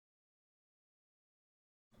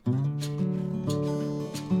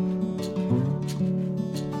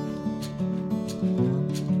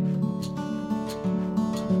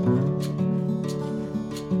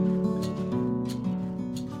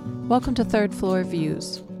Welcome to Third Floor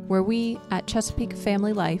Views, where we at Chesapeake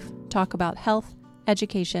Family Life talk about health,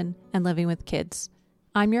 education, and living with kids.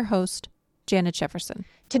 I'm your host, Janet Jefferson.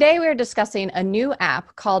 Today we are discussing a new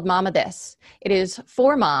app called Mama This. It is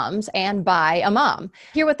for moms and by a mom.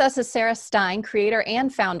 Here with us is Sarah Stein, creator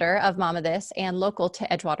and founder of Mama This and local to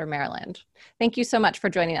Edgewater, Maryland. Thank you so much for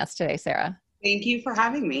joining us today, Sarah. Thank you for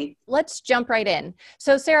having me. Let's jump right in.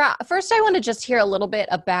 So Sarah, first I want to just hear a little bit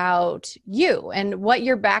about you and what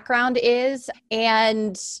your background is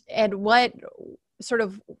and what sort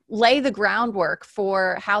of lay the groundwork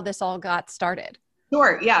for how this all got started.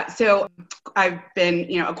 Sure. Yeah. So I've been,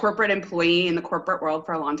 a corporate employee in the corporate world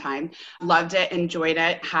for a long time. Loved it, enjoyed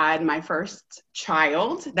it, had my first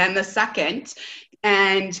child, then the second,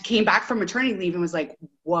 and came back from maternity leave and was like,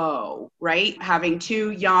 whoa, right? Having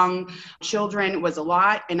two young children was a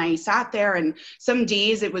lot. And I sat there and some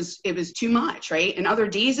days it was too much, right? And other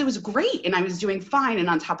days it was great. And I was doing fine and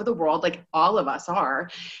on top of the world, like all of us are.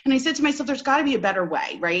 And I said to myself, there's gotta be a better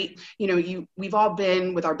way, right? We've all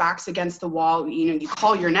been with our backs against the wall. You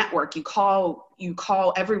call your network, you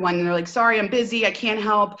call everyone and they're like, sorry, I'm busy, I can't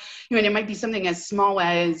help. And it might be something as small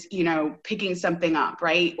as, picking something up,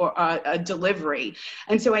 right? Or a delivery.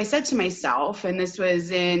 And so I said to myself, and this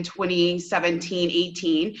was in 2017,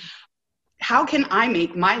 18, how can I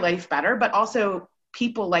make my life better, but also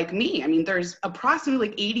people like me? I mean, there's approximately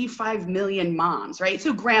like 85 million moms, right?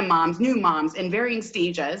 So grandmoms, new moms in varying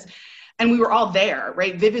stages. And we were all there,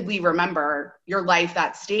 right? Vividly remember your life,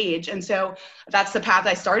 that stage. And so that's the path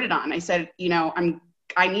I started on. I said,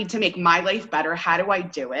 I need to make my life better. How do I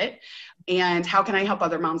do it? And how can I help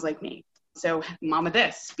other moms like me? So Mama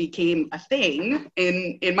This became a thing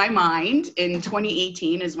in my mind in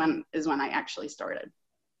 2018 is when I actually started.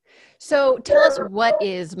 So tell us, what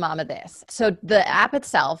is Mama This? So the app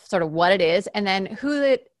itself, sort of what it is, and then who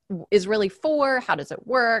it is really for, how does it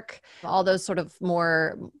work, all those sort of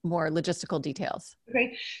more logistical details.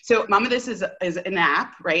 Okay. So Mama This is an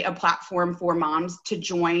app, right? A platform for moms to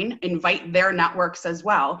join, invite their networks as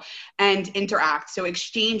well, and interact. So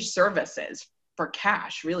exchange services for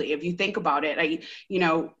cash, really. If you think about it,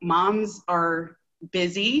 moms are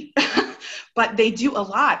busy, but they do a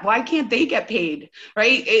lot. Why can't they get paid,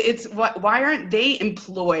 right? Why aren't they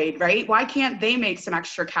employed, right? Why can't they make some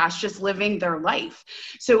extra cash just living their life?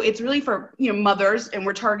 So it's really for, mothers, and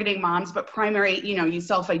we're targeting moms, but primary, you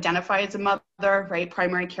self-identify as a mother, right?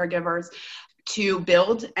 Primary caregivers, to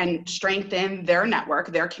build and strengthen their network,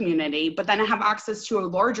 their community, but then have access to a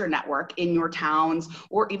larger network in your towns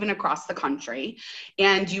or even across the country.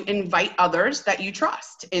 And you invite others that you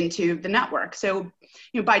trust into the network. So,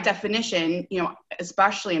 by definition,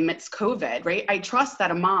 especially amidst COVID, right? I trust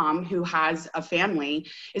that a mom who has a family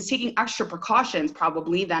is taking extra precautions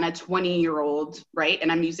probably than a 20-year-old, right?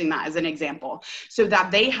 And I'm using that as an example, so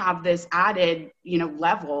that they have this added,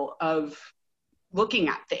 level of looking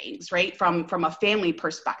at things, right, from a family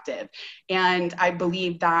perspective. And I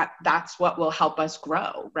believe that that's what will help us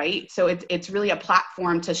grow, right? So it's really a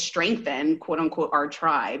platform to strengthen, quote unquote, our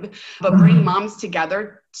tribe, but bring moms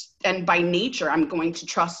together. And by nature, I'm going to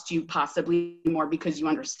trust you possibly more because you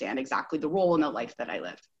understand exactly the role in the life that I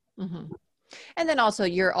live. Mm-hmm. And then also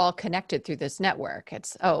you're all connected through this network.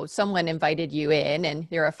 It's, someone invited you in and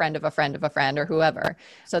you're a friend of a friend of a friend or whoever,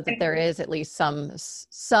 so that there is at least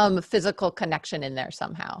some physical connection in there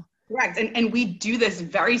somehow. Correct. And we do this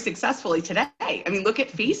very successfully today. I mean, look at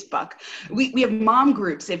Facebook. We have mom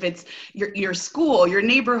groups. If it's your school, your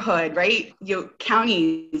neighborhood, right?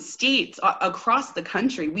 Counties, states across the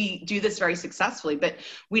country, we do this very successfully, but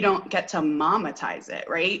we don't get to momatize it,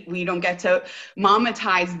 right? We don't get to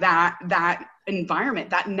momatize that environment,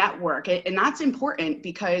 that network. And that's important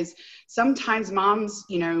because sometimes moms,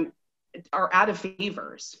 are out of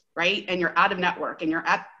favors, right? And you're out of network and you're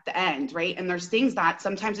at the end, right? And there's things that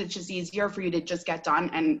sometimes it's just easier for you to just get done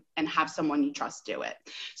and have someone you trust do it.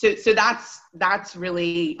 So that's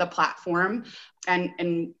really the platform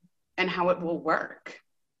and how it will work,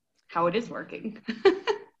 how it is working.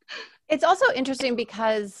 It's also interesting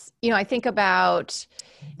because, I think about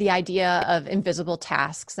the idea of invisible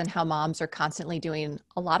tasks and how moms are constantly doing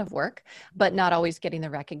a lot of work, but not always getting the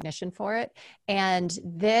recognition for it. And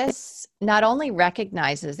this not only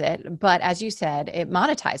recognizes it, but as you said, it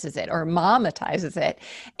monetizes it or momatizes it.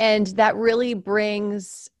 And that really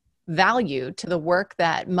brings value to the work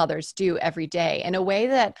that mothers do every day in a way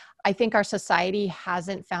that I think our society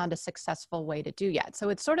hasn't found a successful way to do yet. So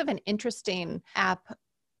it's sort of an interesting app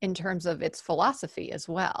in terms of its philosophy as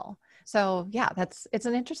well. So yeah, it's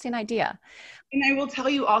an interesting idea. And I will tell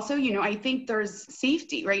you also, I think there's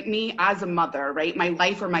safety, right? Me as a mother, right? My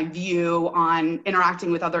life or my view on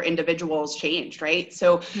interacting with other individuals changed, right?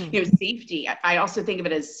 So, safety, I also think of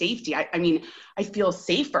it as safety. I mean, I feel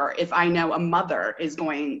safer if I know a mother is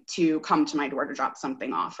going to come to my door to drop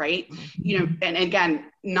something off, right? And again,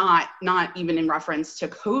 not even in reference to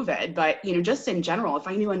COVID, but, just in general, if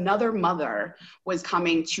I knew another mother was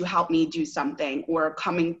coming to help me do something or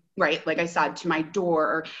coming, right, like I said, to my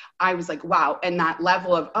door, I was like, wow. And that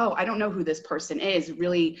level of, oh, I don't know who this person is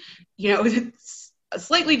really, it's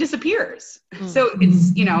slightly disappears. So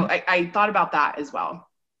it's, I thought about that as well.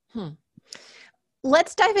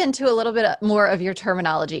 Let's dive into a little bit more of your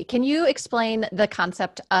terminology. Can you explain the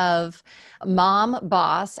concept of mom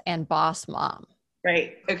boss and boss mom?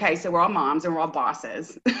 Right. Okay. So we're all moms and we're all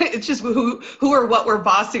bosses. It's just who or what we're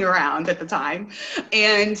bossing around at the time.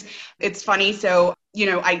 And it's funny. So,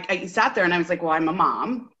 I sat there and I was like, well, I'm a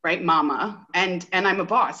mom, right? Mama. And I'm a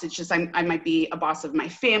boss. It's just, I might be a boss of my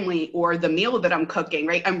family or the meal that I'm cooking,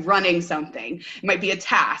 right? I'm running something. It might be a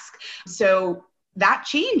task. So that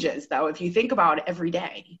changes though, if you think about it every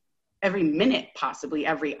day. Every minute, possibly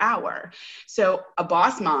every hour. So a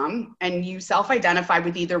boss mom, and you self-identify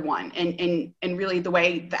with either one. And really the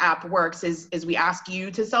way the app works is we ask you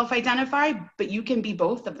to self-identify, but you can be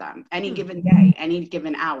both of them any given day, any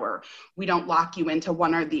given hour. We don't lock you into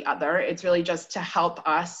one or the other. It's really just to help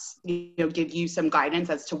us, give you some guidance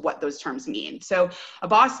as to what those terms mean. So a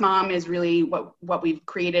boss mom is really what we've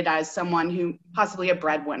created as someone who possibly a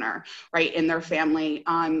breadwinner, right, in their family,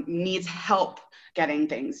 needs help getting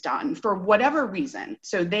things done for whatever reason.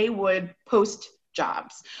 So they would post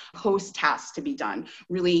jobs, post tasks to be done,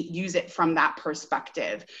 really use it from that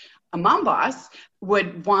perspective. A mom boss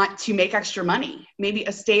would want to make extra money, maybe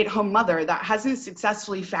a stay-at-home mother that hasn't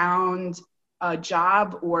successfully found a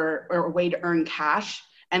job or a way to earn cash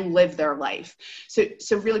and live their life.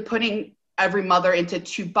 So really putting every mother into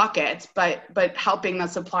two buckets, but helping the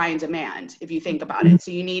supply and demand, if you think about it.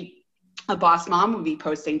 So you need a boss mom would be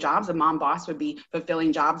posting jobs. A mom boss would be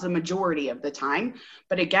fulfilling jobs the majority of the time.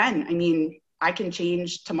 But again, I mean, I can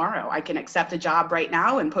change tomorrow. I can accept a job right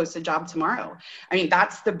now and post a job tomorrow. I mean,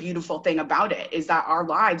 that's the beautiful thing about it, is that our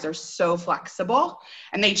lives are so flexible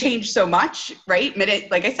and they change so much, right?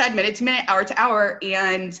 Like I said, minute to minute, hour to hour.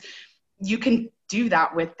 And you can do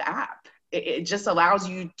that with the app. It just allows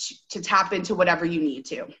you to tap into whatever you need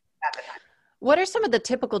to at the time. What are some of the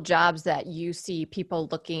typical jobs that you see people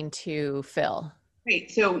looking to fill?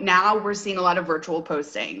 Right. So now we're seeing a lot of virtual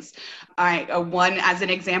postings. One, as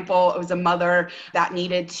an example, it was a mother that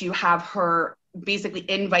needed to have her basically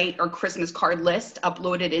invite or Christmas card list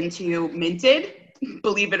uploaded into Minted,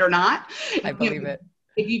 believe it or not. I believe it.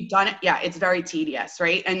 If you've done it, yeah, it's very tedious,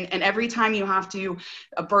 right? And every time you have to,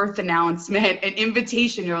 a birth announcement, an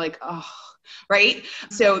invitation, you're like, oh, right?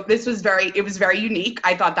 So it was very unique.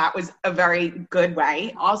 I thought that was a very good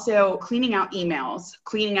way. Also, cleaning out emails,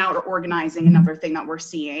 cleaning out or organizing, another thing that we're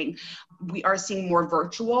seeing. We are seeing more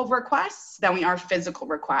virtual requests than we are physical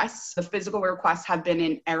requests. The physical requests have been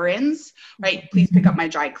in errands, right? Please pick up my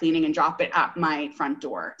dry cleaning and drop it at my front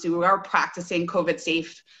door. So we are practicing COVID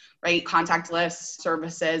safe, right, contactless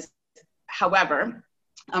services. However,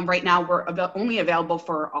 right now we're only available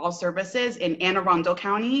for all services in Anne Arundel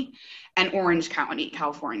County and Orange County,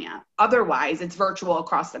 California. Otherwise, it's virtual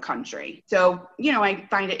across the country. So, I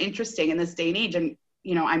find it interesting in this day and age, and,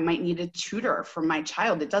 I might need a tutor for my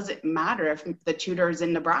child. It doesn't matter if the tutor is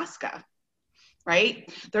in Nebraska,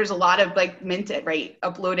 right? There's a lot of like Minted, right?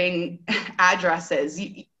 Uploading addresses.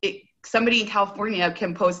 Somebody in California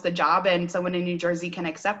can post the job and someone in New Jersey can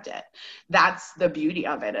accept it. That's the beauty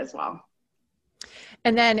of it as well.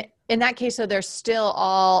 And then in that case, so there's still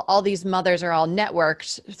all these mothers are all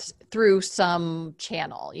networked through some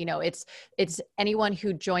channel. It's anyone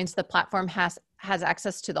who joins the platform has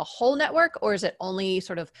access to the whole network, or is it only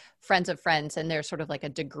sort of friends of friends and there's sort of like a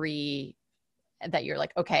degree that you're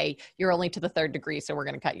like, okay, you're only to the third degree, so we're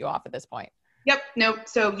going to cut you off at this point? Yep. No.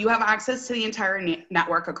 So you have access to the entire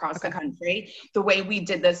network across the country. The way we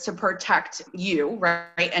did this to protect you,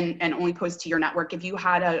 right, and only post to your network. If you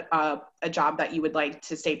had a job that you would like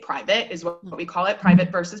to stay private, is what we call it,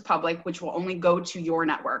 private versus public, which will only go to your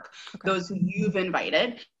network, those who you've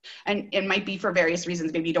invited. And it might be for various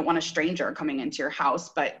reasons. Maybe you don't want a stranger coming into your house,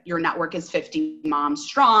 but your network is 50 moms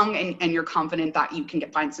strong and you're confident that you can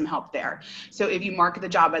find some help there. So if you mark the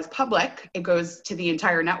job as public, it goes to the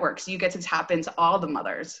entire network. So you get to tap into all the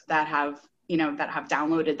mothers that have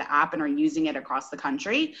downloaded the app and are using it across the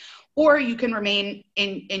country, or you can remain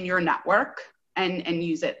in your network and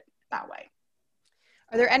use it that way.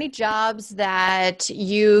 Are there any jobs that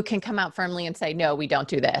you can come out firmly and say, no, we don't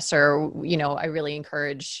do this? Or, I really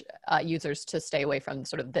encourage users to stay away from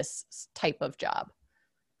sort of this type of job.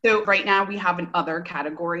 So right now we have an other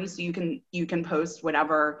category. So you can post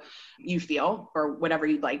whatever you feel or whatever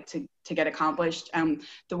you'd like to get accomplished.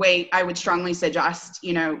 The way I would strongly suggest,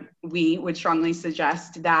 we would strongly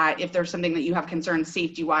suggest that if there's something that you have concerns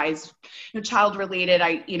safety wise, child related,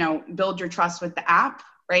 build your trust with the app,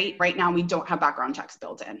 right? Right now we don't have background checks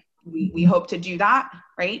built in. We hope to do that,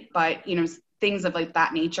 right? But, things of like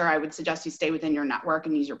that nature, I would suggest you stay within your network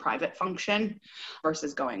and use your private function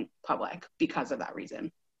versus going public because of that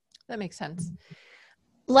reason. That makes sense.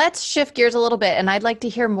 Let's shift gears a little bit, and I'd like to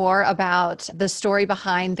hear more about the story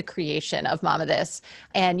behind the creation of Mama This.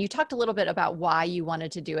 And you talked a little bit about why you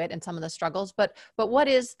wanted to do it and some of the struggles, but what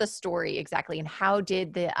is the story exactly, and how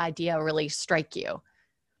did the idea really strike you?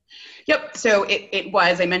 Yep. So it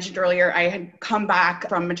was, I mentioned earlier, I had come back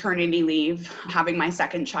from maternity leave, having my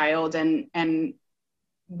second child, and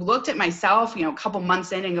looked at myself, a couple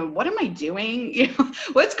months in and go, what am I doing?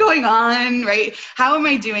 What's going on, right? How am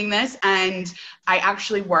I doing this? And I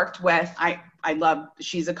actually worked with,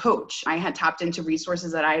 she's a coach. I had tapped into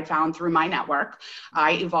resources that I had found through my network.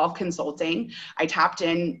 I Evolve Consulting. I tapped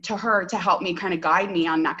into her to help me kind of guide me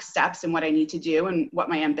on next steps and what I need to do and what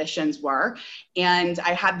my ambitions were. And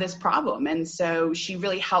I had this problem. And so she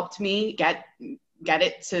really helped me get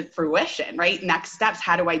it to fruition, right? Next steps,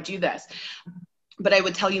 how do I do this? But I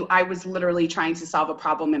would tell you, I was literally trying to solve a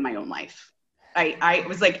problem in my own life. I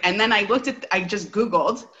was like, and then I just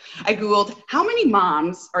Googled how many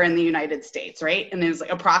moms are in the United States, right? And it was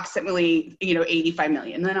like approximately, 85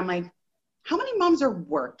 million. And then I'm like, how many moms are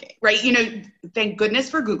working, right? Thank goodness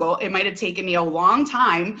for Google. It might've taken me a long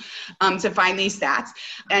time to find these stats,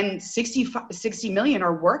 and 60 million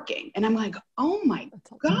are working. And I'm like, oh my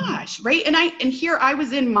gosh, right? And here I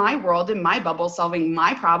was in my world, in my bubble, solving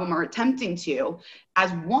my problem or attempting to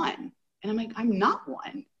as one. And I'm like, I'm not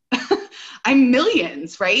one. I'm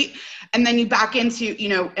millions, right? And then you back into,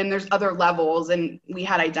 and there's other levels, and we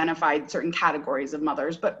had identified certain categories of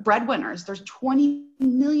mothers, but breadwinners, there's 20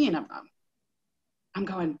 million of them. I'm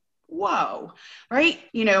going, whoa, right?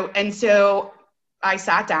 And so I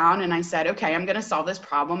sat down and I said, okay, I'm going to solve this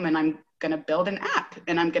problem, and I'm going to build an app,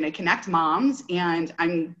 and I'm going to connect moms, and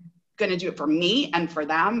I'm going to do it for me and for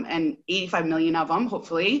them, and 85 million of them,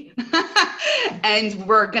 hopefully. And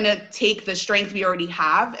we're going to take the strength we already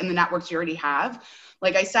have and the networks we already have,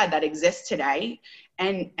 like I said, that exists today,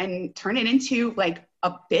 and turn it into like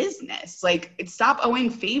a business. Like, stop owing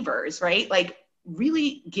favors, right? Like,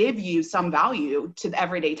 really give you some value to the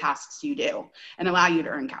everyday tasks you do and allow you to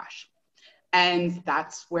earn cash. And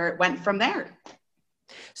that's where it went from there.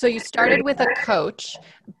 So you started with a coach,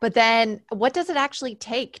 but then what does it actually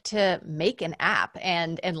take to make an app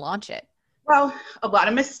and launch it? Well, a lot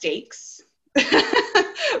of mistakes,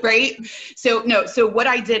 right? So what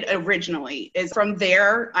I did originally is, from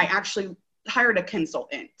there, I actually hired a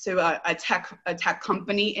consultant, so a tech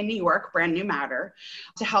company in New York, Brand New Matter,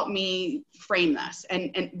 to help me frame this.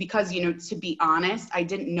 And because, to be honest, I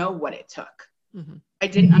didn't know what it took. Mm-hmm. I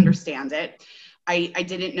didn't understand it. I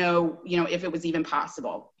didn't know, if it was even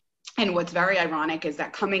possible. And what's very ironic is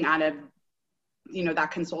that coming out of,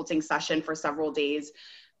 that consulting session for several days,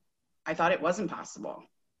 I thought it wasn't possible.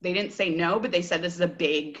 They didn't say no, but they said, this is a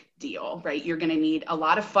big deal, right? You're going to need a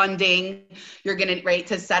lot of funding. You're going to, right,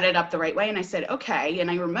 to set it up the right way. And I said, okay. And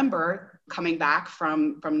I remember coming back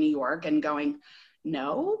from New York and going,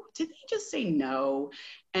 no, did they just say no?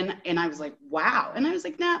 And I was like, wow. And I was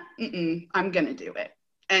like, nah, I'm going to do it.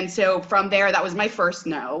 And so from there, that was my first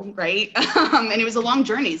no, right? And it was a long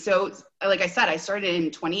journey. So like I said, I started in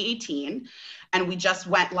 2018. And we just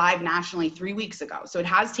went live nationally 3 weeks ago. So it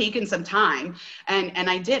has taken some time. And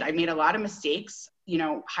I made a lot of mistakes,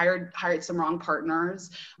 hired some wrong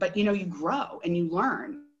partners, but you grow and you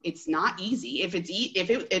learn. It's not easy.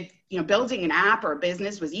 If building an app or a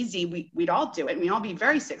business was easy, we'd all do it and we'd all be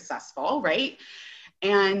very successful, right?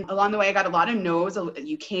 And along the way, I got a lot of no's.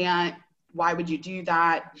 You can't, why would you do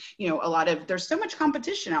that? There's so much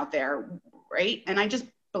competition out there, right? And I just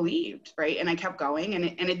believed, right? And I kept going, and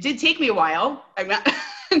it did take me a while.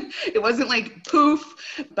 It wasn't like poof,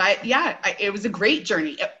 but yeah, it was a great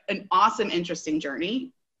journey, an awesome, interesting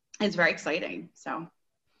journey. It's very exciting. So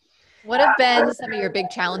what have been some of your big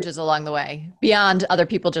challenges along the way, beyond other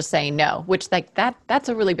people just saying no, which that's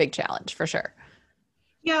a really big challenge for sure?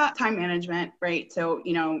 Yeah, time management, right? So,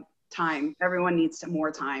 time, everyone needs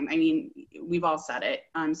more time. I mean, we've all said it.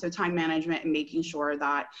 So time management and making sure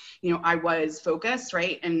that, I was focused,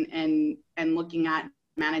 right? And looking at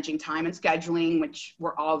managing time and scheduling, which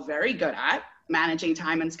we're all very good at. managing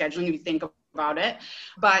time and scheduling if you think about it.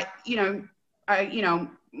 But,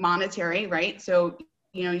 monetary, right? So,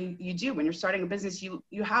 you do, when you're starting a business, you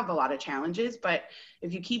have a lot of challenges, but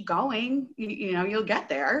if you keep going, you'll get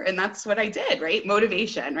there. And that's what I did, right?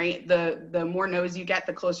 Motivation, right? The more no's you get,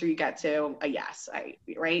 the closer you get to a yes,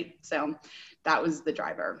 right? So that was the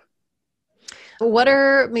driver. What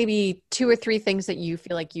are maybe 2 or 3 things that you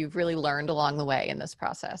feel like you've really learned along the way in this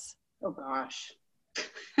process? Oh gosh.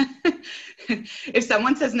 If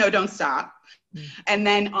someone says no, don't stop. And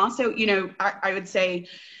then also, I would say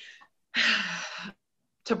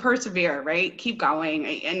to persevere, right? Keep going.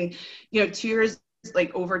 And, 2 years,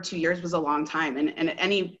 like over 2 years was a long time. And at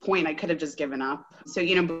any point I could have just given up. So,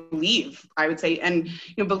 believe, I would say, and,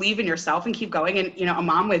 believe in yourself and keep going. And, a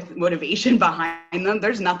mom with motivation behind them,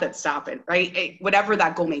 there's nothing stopping, right? Whatever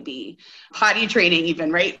that goal may be. Potty training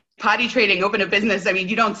even, right? Potty training, open a business. I mean,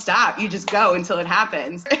 you don't stop. You just go until it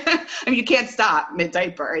happens. I mean, you can't stop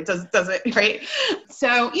mid-diaper. It doesn't, right?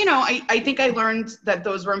 So, I think I learned that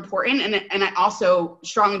those were important. And I also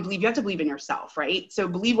strongly believe you have to believe in yourself, right? So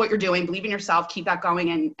believe what you're doing, believe in yourself, keep that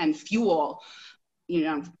going and fuel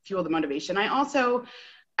the motivation. I also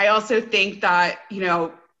think that,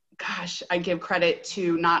 gosh, I give credit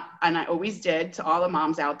to and I always did, to all the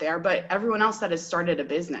moms out there, but everyone else that has started a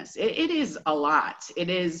business. It is a lot. It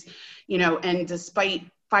is, and despite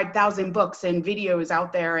 5,000 books and videos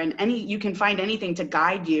out there and you can find anything to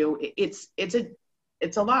guide you. It's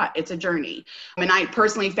a lot. It's a journey. And I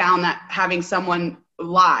personally found that having someone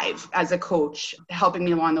live as a coach helping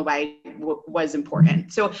me along the way was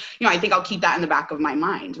important. So, I think I'll keep that in the back of my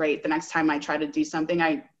mind, right? The next time I try to do something,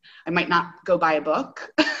 I might not go buy a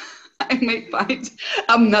book. I might find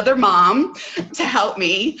another mom to help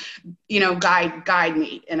me, guide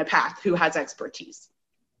me in a path who has expertise.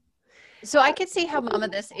 So I could see how Mama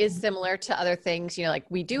This is similar to other things, like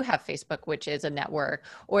we do have Facebook, which is a network,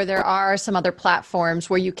 or there are some other platforms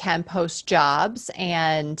where you can post jobs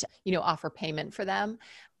and, offer payment for them.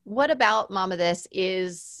 What about Mama This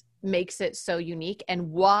makes it so unique,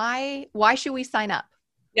 and why should we sign up?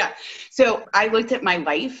 Yeah. So I looked at my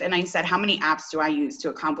life and I said, how many apps do I use to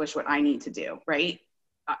accomplish what I need to do? Right.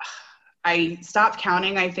 I stopped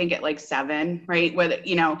counting, I think at like 7, right? Whether,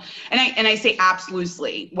 and I say apps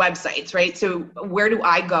loosely, websites, right? So where do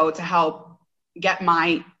I go to help get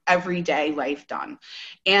my everyday life done?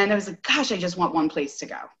 And I was like, gosh, I just want one place to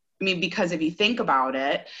go. I mean, because if you think about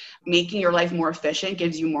it, making your life more efficient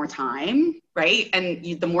gives you more time, right? And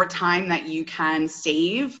the more time that you can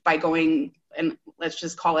save by going, and let's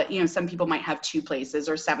just call it, some people might have 2 places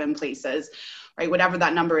or 7 places, right? Whatever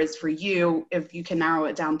that number is for you, if you can narrow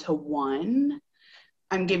it down to 1,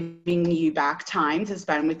 I'm giving you back time to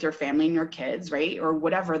spend with your family and your kids, right? Or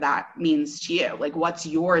whatever that means to you. Like, what's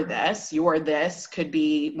your this? Your this could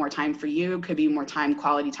be more time for you, could be more time,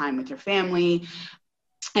 quality time with your family,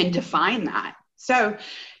 and define that. So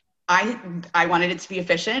I wanted it to be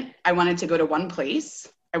efficient. I wanted to go to one place.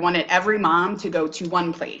 I wanted every mom to go to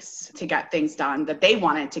one place to get things done that they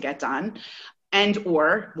wanted to get done,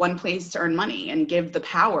 or one place to earn money and give the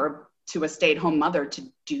power to a stay-at-home mother to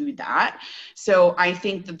do that. So I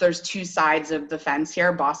think that there's 2 sides of the fence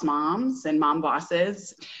here, boss moms and mom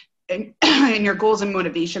bosses, and your goals and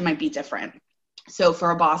motivation might be different. So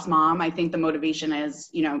for a boss mom, I think the motivation is,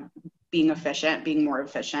 being efficient, being more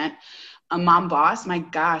efficient. A mom boss, my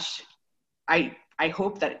gosh, I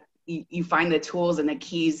hope that you find the tools and the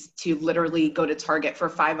keys to literally go to Target for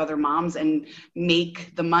 5 other moms and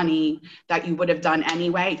make the money that you would have done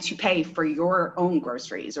anyway to pay for your own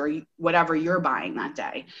groceries or whatever you're buying that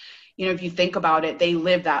day. If you think about it, they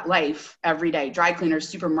live that life every day, dry cleaners,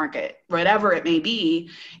 supermarket, whatever it may be.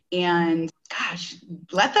 And gosh,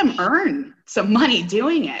 let them earn some money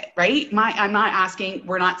doing it, right?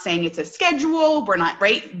 We're not saying it's a schedule. We're not,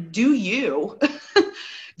 right? Do you,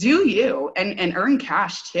 and earn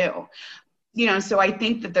cash too. So I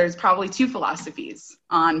think that there's probably 2 philosophies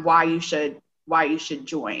on why you should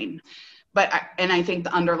join. But I think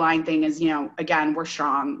the underlying thing is, again, we're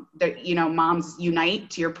strong. That, moms unite,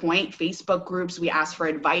 to your point, Facebook groups, we ask for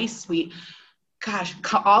advice.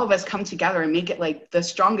 All of us come together and make it like the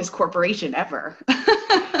strongest corporation ever.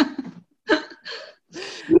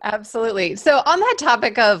 Absolutely. So on that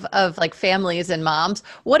topic of like families and moms,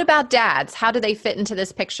 what about dads? How do they fit into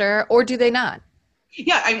this picture, or do they not?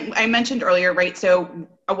 Yeah, I mentioned earlier, right? So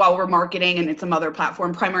while we're marketing and it's a mother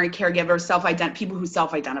platform, primary caregivers, people who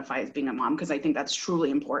self-identify as being a mom, because I think that's truly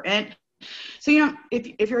important. So,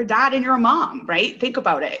 if you're a dad and you're a mom, right? Think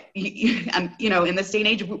about it. In this day and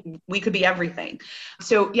age, we could be everything.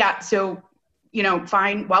 So, yeah. So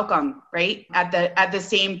fine, welcome, right? At the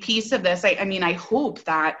same piece of this, I mean, I hope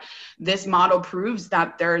that this model proves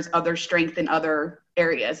that there's other strength in other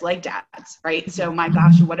areas like dads, right? So my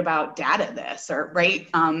gosh, what about data this, or right?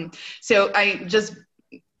 So I just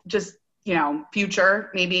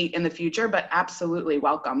future, maybe in the future, but absolutely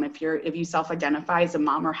welcome. If you self-identify as a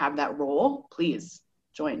mom or have that role, please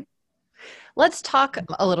join. Let's talk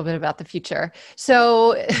a little bit about the future.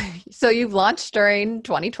 So you've launched during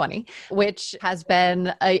 2020, which has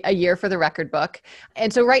been a year for the record book.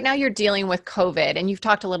 And so right now you're dealing with COVID, and you've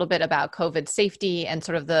talked a little bit about COVID safety and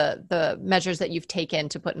sort of the measures that you've taken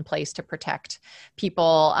to put in place to protect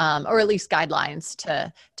people, or at least guidelines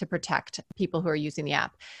to protect people who are using the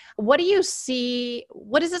app. What do you see?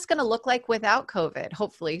 What is this going to look like without COVID?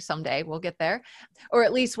 Hopefully someday we'll get there, or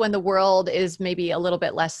at least when the world is maybe a little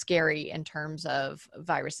bit less scary in terms of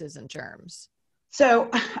viruses and germs.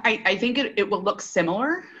 So I think it will look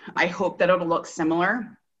similar. I hope that it'll look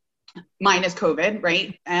similar, minus COVID,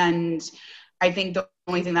 right? And I think the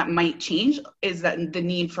only thing that might change is that the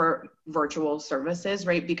need for virtual services,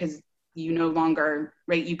 right? Because you no longer,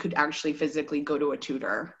 right? You could actually physically go to a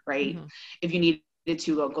tutor, right? Mm-hmm. If you need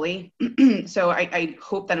to locally. So I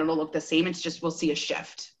hope that it'll look the same. It's just, we'll see a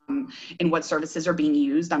shift in what services are being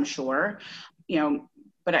used, I'm sure,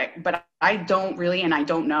 but I don't really, and I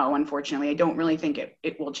don't know, unfortunately, I don't really think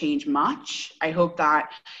it will change much. I hope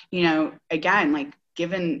that, again, like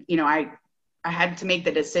given, I had to make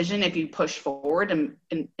the decision if you push forward in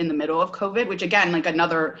the middle of COVID, which again, like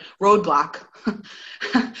another roadblock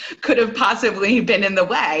could have possibly been in the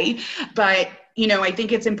way, but I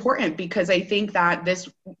think it's important because I think that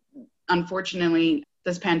unfortunately,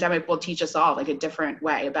 this pandemic will teach us all like a different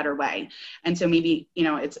way, a better way. And so maybe,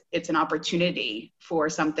 it's an opportunity for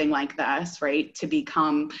something like this, right, to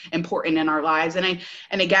become important in our lives. And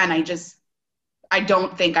again, I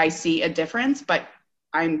don't think I see a difference, but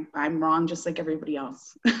I'm wrong, just like everybody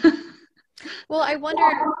else. Well, I wonder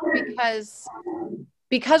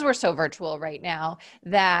because we're so virtual right now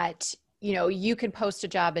that you could post a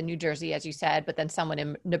job in New Jersey, as you said, but then someone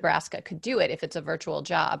in Nebraska could do it if it's a virtual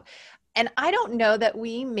job. And I don't know that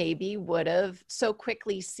we maybe would have so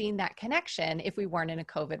quickly seen that connection if we weren't in a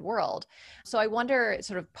COVID world. So I wonder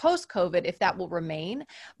sort of post-COVID if that will remain,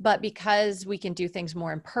 but because we can do things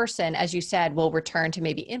more in person, as you said, we'll return to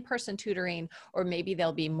maybe in-person tutoring, or maybe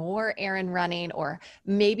there'll be more errand running, or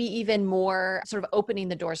maybe even more sort of opening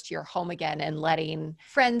the doors to your home again and letting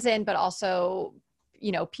friends in, but also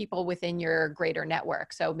people within your greater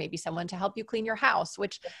network. So maybe someone to help you clean your house,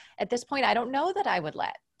 which at this point, I don't know that I would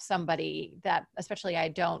let somebody that, especially I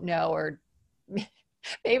don't know, or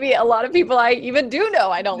maybe a lot of people I even do know,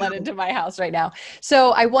 I don't let into my house right now. So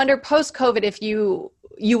I wonder post-COVID, if you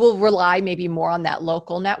will rely maybe more on that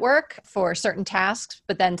local network for certain tasks,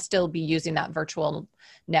 but then still be using that virtual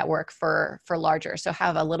network for larger. So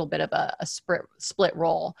have a little bit of a split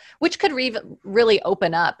role, which could really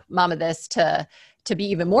open up Mama This to be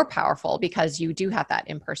even more powerful because you do have that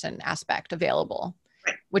in-person aspect available,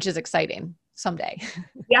 which is exciting someday.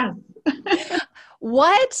 Yeah.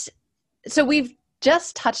 So we've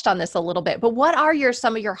just touched on this a little bit, but what are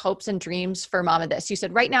some of your hopes and dreams for Mama This? You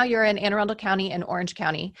said right now you're in Anne Arundel County and Orange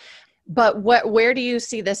County, but where do you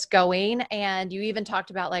see this going? And you even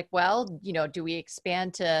talked about do we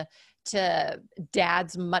expand to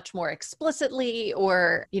dads much more explicitly,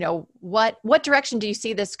 or, what direction do you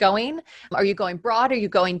see this going? Are you going broad? Are you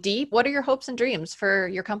going deep? What are your hopes and dreams for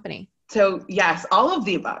your company? So yes, all of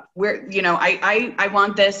the above. I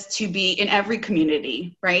want this to be in every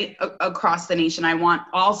community, right? Across the nation. I want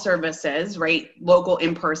all services, right? Local,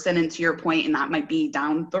 in person, and to your point, and that might be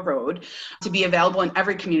down the road, to be available in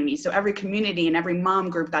every community. So every community and every mom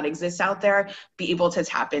group that exists out there, be able to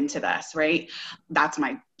tap into this, right? That's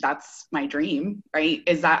my dream, right?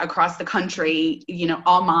 Is that across the country,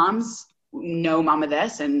 all moms know Mama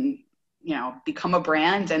This and become a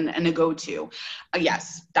brand and a go-to.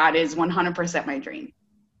 Yes, that is 100% my dream.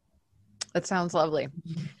 That sounds lovely.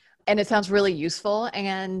 And it sounds really useful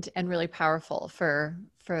and really powerful for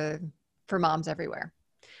moms everywhere.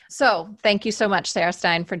 So thank you so much, Sarah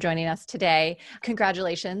Stein, for joining us today.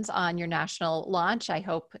 Congratulations on your national launch. I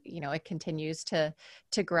hope, it continues to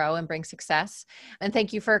grow and bring success. And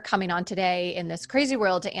thank you for coming on today in this crazy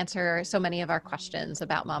world to answer so many of our questions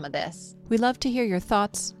about Mama This. We love to hear your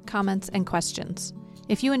thoughts, comments, and questions.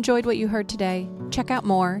 If you enjoyed what you heard today, check out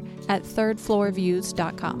more at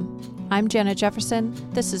thirdfloorviews.com. I'm Janet Jefferson.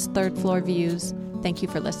 This is Third Floor Views. Thank you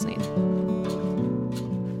for listening.